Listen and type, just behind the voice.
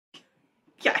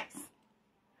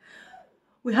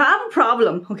We have a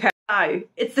problem, okay? Now,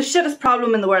 it's the shittest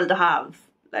problem in the world to have.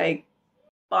 Like,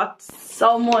 but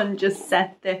someone just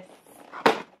sent this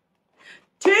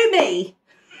to me.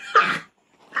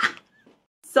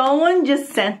 Someone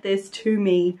just sent this to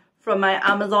me from my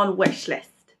Amazon wish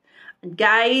list. And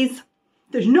guys,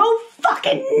 there's no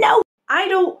fucking no. I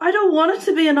don't want it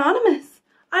to be anonymous.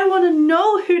 I want to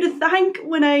know who to thank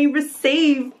when I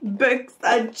receive books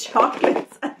and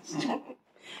chocolates.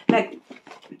 Like,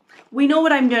 we know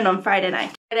what I'm doing on Friday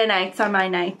night. Friday nights are my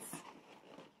nights.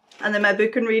 And then my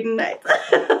book and reading nights.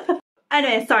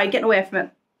 Anyway, sorry, getting away from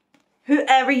it.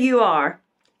 Whoever you are,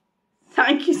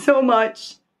 thank you so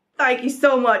much. Thank you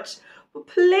so much. But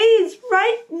please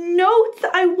write notes.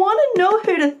 I want to know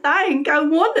who to thank. I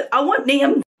want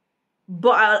names.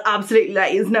 But I'll absolutely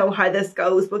let you know how this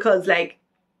goes because, like,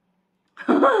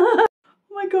 oh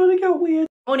my god, I can't wait. I've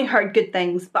only heard good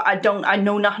things, but I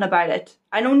know nothing about it.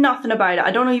 I know nothing about it.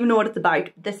 I don't even know what it's about.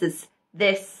 This is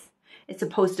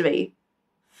supposed to be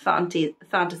fantasy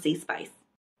spice.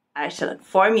 I shall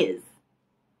inform you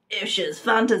if she's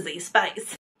fantasy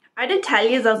spice. I did tell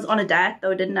you I was on a diet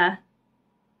though, didn't I?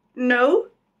 No?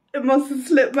 It must have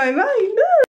slipped my mind.